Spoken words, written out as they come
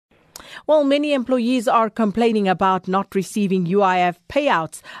Well, many employees are complaining about not receiving UIF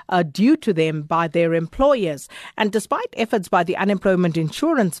payouts due to them by their employers. And despite efforts by the Unemployment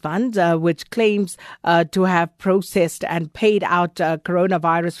Insurance Fund, which claims to have processed and paid out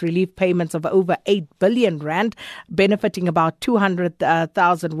coronavirus relief payments of over 8 billion rand, benefiting about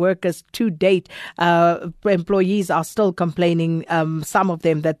 200,000 workers to date, employees are still complaining, some of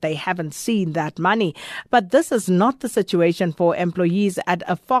them, that they haven't seen that money. But this is not the situation for employees at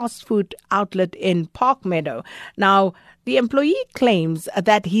a fast food outlet in Park Meadow. Now, the employee claims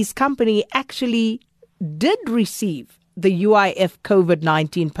that his company actually did receive the UIF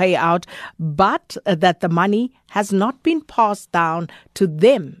Coid19 payout, but that the money has not been passed down to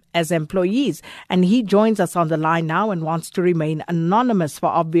them as employees. And he joins us on the line now and wants to remain anonymous for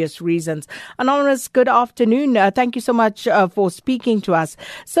obvious reasons. Anonymous, good afternoon. Thank you so much for speaking to us.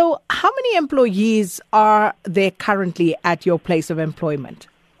 So how many employees are there currently at your place of employment?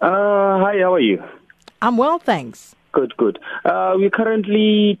 Hi, how are you? I'm well, thanks. Good. We're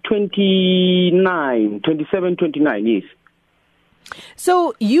currently 27, 29, yes.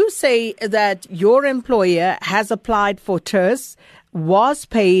 So you say that your employer has applied for TERS, was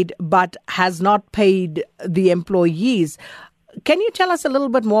paid, but has not paid the employees. Can you tell us a little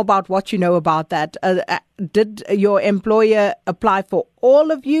bit more about what you know about that? Did your employer apply for all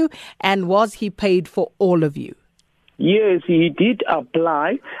of you, and was he paid for all of you? Yes, he did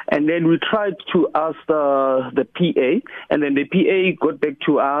apply, and then we tried to ask the PA, and then the PA got back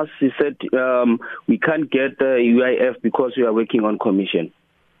to us. He said, we can't get the UIF because we are working on commission.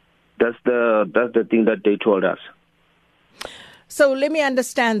 That's the thing that they told us. So let me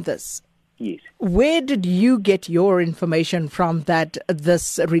understand this. Yes. Where did you get your information from that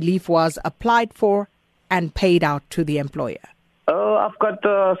this relief was applied for and paid out to the employer? I've got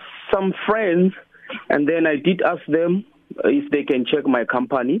some friends. And then I did ask them if they can check my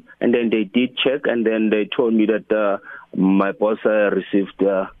company, and then they did check, and then they told me that my boss received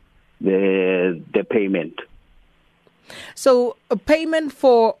the payment. So a payment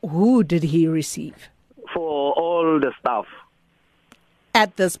for who did he receive? For all the staff.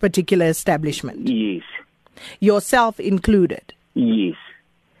 At this particular establishment? Yes. Yourself included? Yes.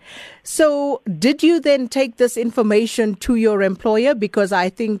 So did you then take this information to your employer? Because I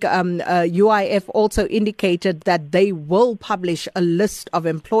think UIF also indicated that they will publish a list of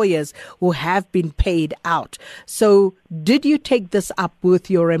employers who have been paid out. So did you take this up with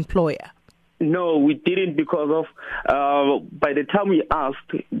your employer? No, we didn't, because of by the time we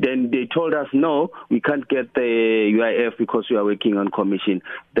asked, then they told us, no, we can't get the UIF because we are working on commission.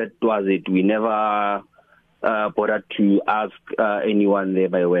 That was it. We never bothered to ask anyone there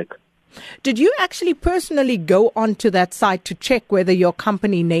by work. Did you actually personally go onto that site to check whether your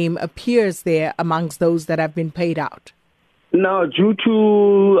company name appears there amongst those that have been paid out? No, due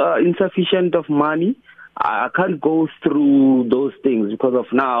to insufficient of money, I can't go through those things because of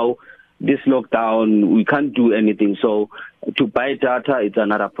now, this lockdown, we can't do anything. So to buy data, it's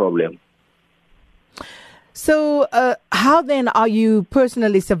another problem. So how then are you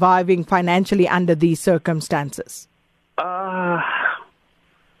personally surviving financially under these circumstances?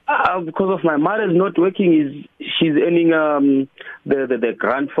 Because of my mother is not working, she's earning the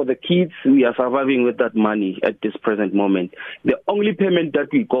grant for the kids. We are surviving with that money at this present moment. The only payment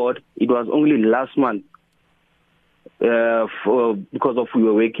that we got, it was only last month because of we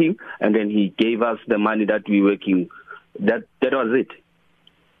were working, and then he gave us the money that we were working. That was it.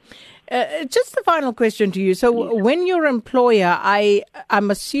 Just a final question to you. So when your employer, I'm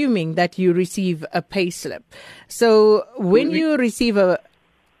assuming that you receive a pay slip. So when you receive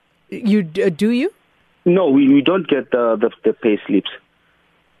do you? No, we don't get the pay slips.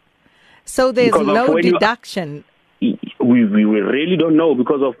 So there's no deduction? We really don't know,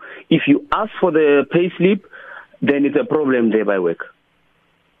 because of if you ask for the pay slip, then it's a problem there by work.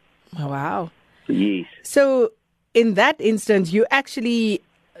 Oh, wow. Yes. So in that instance, you actually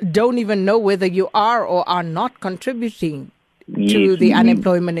don't even know whether you are or are not contributing to the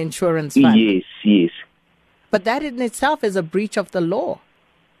Unemployment Insurance Fund. Yes. But that in itself is a breach of the law.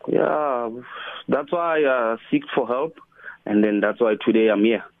 Yeah, that's why I seek for help, and then that's why today I'm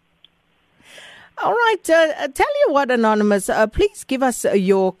here. All right. Tell you what, Anonymous, please give us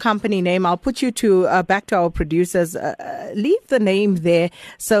your company name. I'll put you back to our producers. Leave the name there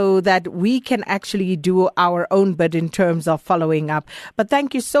so that we can actually do our own bit in terms of following up. But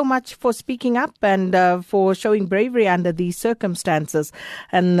thank you so much for speaking up and for showing bravery under these circumstances.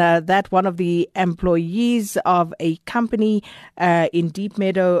 And that one of the employees of a company in Deep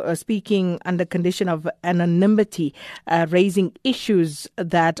Meadow speaking under condition of anonymity, raising issues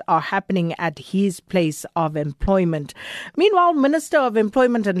that are happening at his his place of employment. Meanwhile, Minister of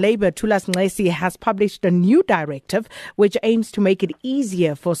Employment and Labour, Thulas Nxesi, has published a new directive which aims to make it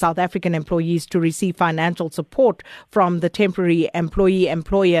easier for South African employees to receive financial support from the Temporary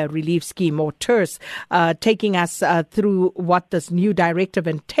Employee-Employer Relief Scheme, or TERS. Taking us through what this new directive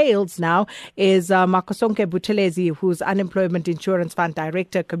entails now is Makhosonke Buthelezi, who's Unemployment Insurance Fund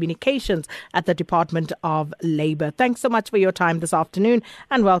Director Communications at the Department of Labour. Thanks so much for your time this afternoon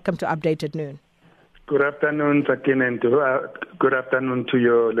and welcome to Update at Noon. Good afternoon, Sakin, and good afternoon to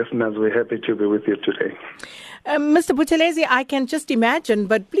your listeners. We're happy to be with you today. Mr. Buthelezi, I can just imagine,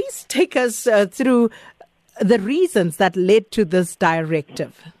 but please take us through the reasons that led to this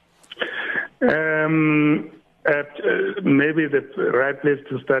directive. Maybe the right place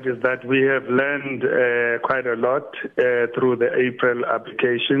to start is that we have learned quite a lot through the April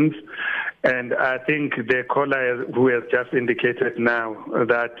applications. And I think the caller who has just indicated now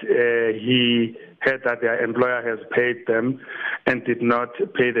that he heard that their employer has paid them and did not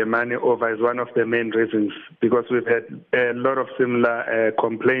pay the money over is one of the main reasons, because we've had a lot of similar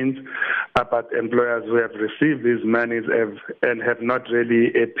complaints about employers who have received these monies and have not really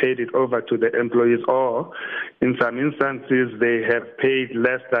paid it over to the employees, or in some instances they have paid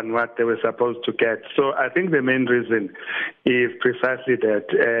less than what they were supposed to get. So I think the main reason is precisely that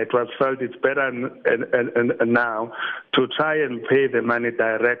it was felt it's better now to try and pay the money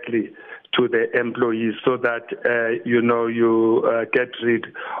directly to the employees so that, you get rid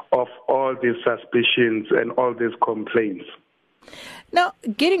of all these suspicions and all these complaints. Now,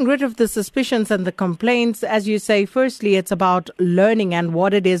 getting rid of the suspicions and the complaints, as you say, firstly, it's about learning and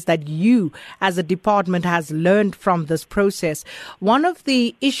what it is that you as a department has learned from this process. One of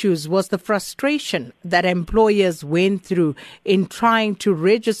the issues was the frustration that employers went through in trying to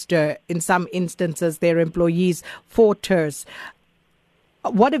register, in some instances, their employees for TERS.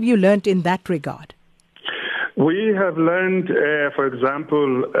 What have you learned in that regard? We have learned, for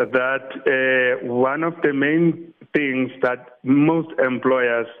example, that one of the main things that most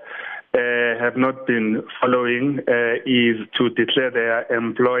employers have not been following is to declare their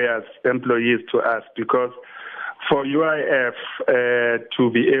employees to us, because for UIF to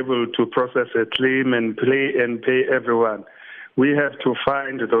be able to process a claim and pay everyone, we have to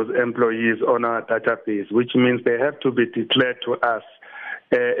find those employees on our database, which means they have to be declared to us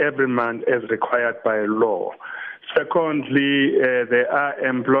every month as required by law. Secondly, there are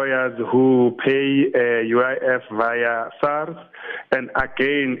employers who pay UIF via SARS, and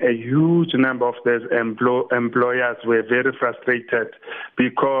again, a huge number of those employers were very frustrated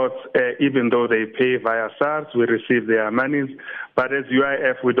because even though they pay via SARS, we receive their monies, but as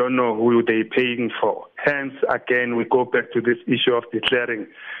UIF, we don't know who they're paying for. Hence, again, we go back to this issue of declaring,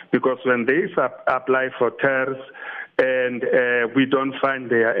 because when they apply for TERS, and we don't find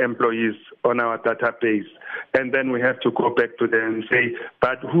their employees on our database, and then we have to go back to them and say,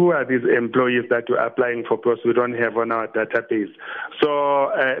 but who are these employees that you're applying for, because we don't have on our database? So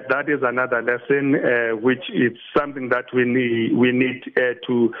that is another lesson, which is something that we need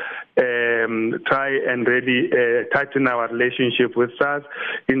to try and really tighten our relationship with SARS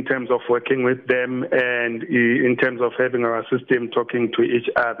in terms of working with them and in terms of having our system talking to each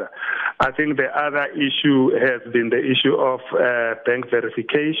other. I think the other issue has been the issue of bank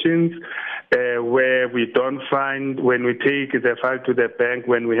verifications, where we don't find, when we take the file to the bank,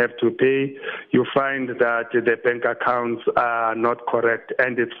 when we have to pay, you find that the bank accounts are not correct.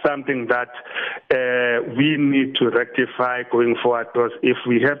 And it's something that we need to rectify going forward, because if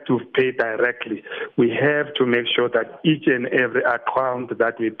we have to pay directly, we have to make sure that each and every account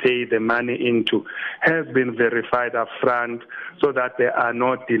that we pay the money into has been verified up front so that there are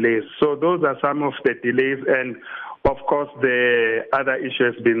no delays. So those are some of the delays. And of course, the other issue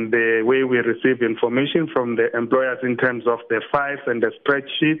has been the way we receive information from the employers in terms of the files and the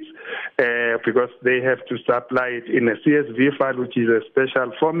spreadsheets, because they have to supply it in a CSV file, which is a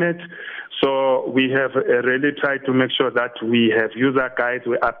special format. So we have really tried to make sure that we have user guides,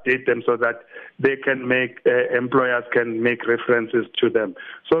 we update them so that they can employers can make references to them.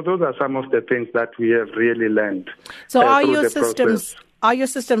 So those are some of the things that we have really learned. So are your systems... Are your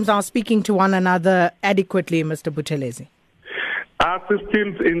systems now speaking to one another adequately, Mr. Buthelezi? Our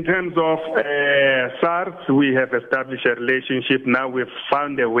systems, in terms of SARS, we have established a relationship. Now we've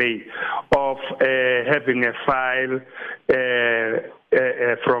found a way of having a file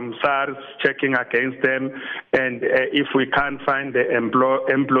from SARS checking against them, and if we can't find the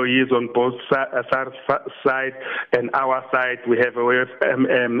employees on both SARS side and our side, we have a way of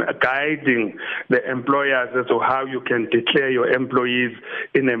guiding the employers as to how you can declare your employees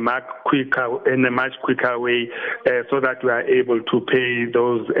in a much quicker way, so that we are able to pay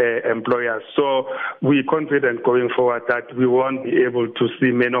those employers. So we're confident going forward that we won't be able to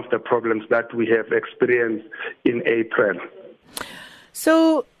see many of the problems that we have experienced in April.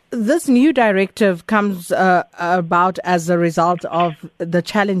 So this new directive comes about as a result of the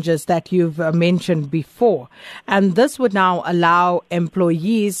challenges that you've mentioned before. And this would now allow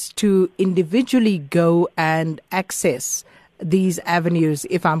employees to individually go and access these avenues,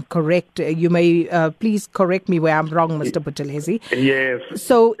 if I'm correct. You may please correct me where I'm wrong, Mr. Buthelezi. Yes.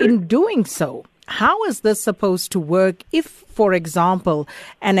 So in doing so, how is this supposed to work if, for example,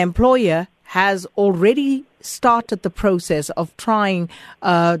 an employer has already started the process of trying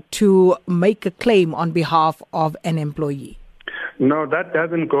to make a claim on behalf of an employee? No, that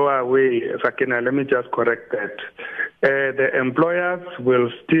doesn't go away, Sakina. Let me just correct that. The employers will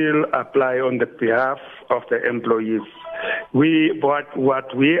still apply on the behalf of the employees.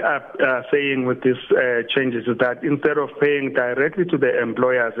 What we are saying with these changes is that instead of paying directly to the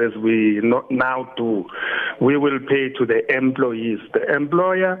employers as we now do, we will pay to the employees. The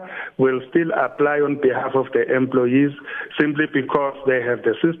employer will still apply on behalf of the employees simply because they have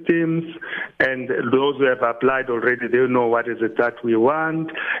the systems, and those who have applied already, they know what is it that we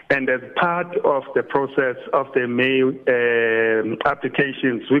want. And as part of the process of the May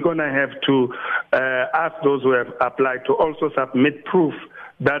applications, we're going to have to ask those who have applied to also submit proof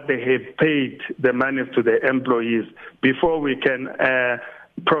that they have paid the money to the employees before we can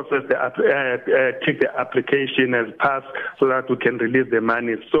process take the application as passed so that we can release the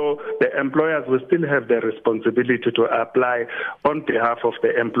money. So the employers will still have the responsibility to apply on behalf of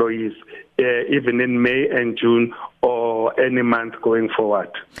the employees, even in May and June or any month going forward.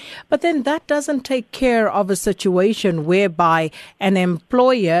 But then that doesn't take care of a situation whereby an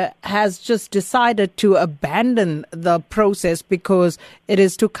employer has just decided to abandon the process because it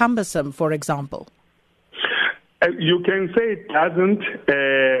is too cumbersome, for example. You can say it doesn't,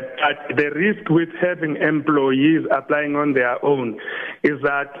 but the risk with having employees applying on their own is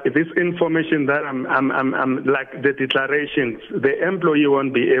that this information that I'm like the declarations, the employee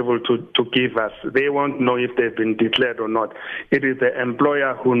won't be able to give us. They won't know if they've been declared or not. It is the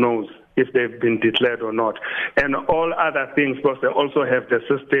employer who knows if they've been declared or not. And all other things, because they also have the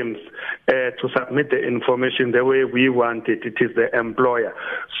systems to submit the information the way we want it. It is the employer.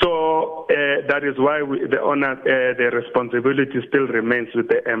 So that is why the responsibility still remains with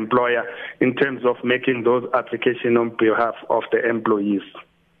the employer in terms of making those applications on behalf of the employees.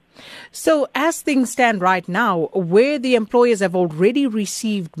 So as things stand right now, where the employers have already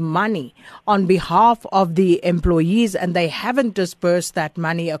received money on behalf of the employees and they haven't disbursed that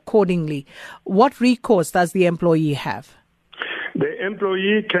money accordingly, what recourse does the employee have? The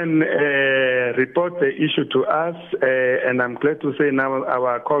employee can report the issue to us, and I'm glad to say now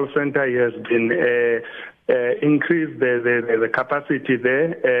our call center has been increased the capacity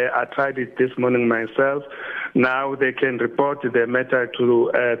there. I tried it this morning myself. Now they can report the matter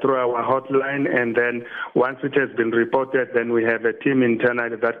through our hotline, and then once it has been reported, then we have a team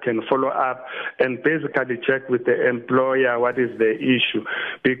internally that can follow up and basically check with the employer what is the issue.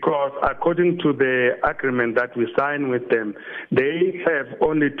 Because according to the agreement that we sign with them, they have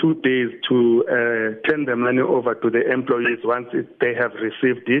only 2 days to turn the money over to the employees once they have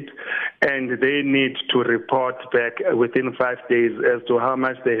received it, and they need to report back within 5 days as to how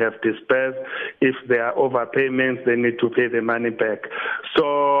much they have disbursed. If they are overpayments, they need to pay the money back.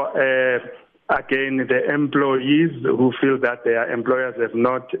 So again, the employees who feel that their employers have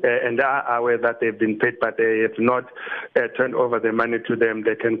not and are aware that they've been paid but they have not turned over the money to them,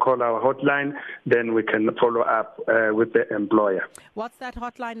 they can call our hotline, then we can follow up with the employer. What's that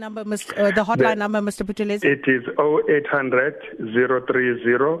hotline number, the hotline number, Mr. Buthelezi? It is 0800 030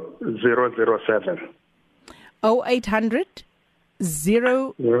 007. 0800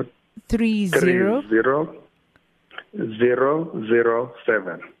 030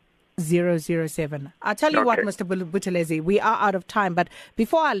 007. 007. I'll tell you what, Mr. Buthelezi, we are out of time, but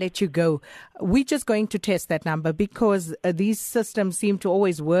before I let you go, we're just going to test that number because these systems seem to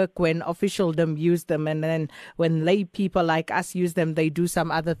always work when officialdom use them, and then when lay people like us use them, they do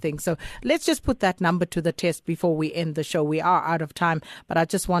some other things. So let's just put that number to the test before we end the show. We are out of time, but I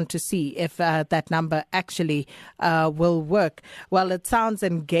just want to see if that number actually will work. Well, it sounds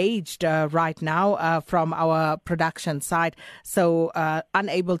engaged right now from our production side, so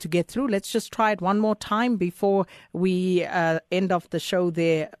unable to get through. Let's just try it one more time before we end off the show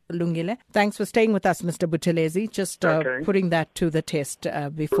there, Lungile. Thanks for staying with us, Mr. Buthelezi. Just putting that to the test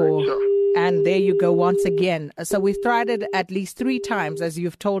before. Sure. And there you go once again. So we've tried it at least 3 times, as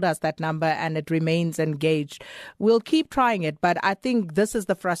you've told us that number, and it remains engaged. We'll keep trying it, but I think this is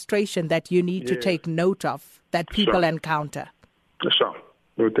the frustration that you need to take note of, that people encounter. Sure.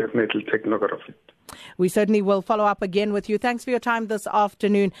 We'll definitely take note of it. We certainly will follow up again with you. Thanks for your time this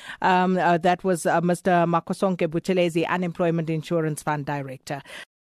afternoon. That was Mr. Makhosonke Buthelezi, Unemployment Insurance Fund Director.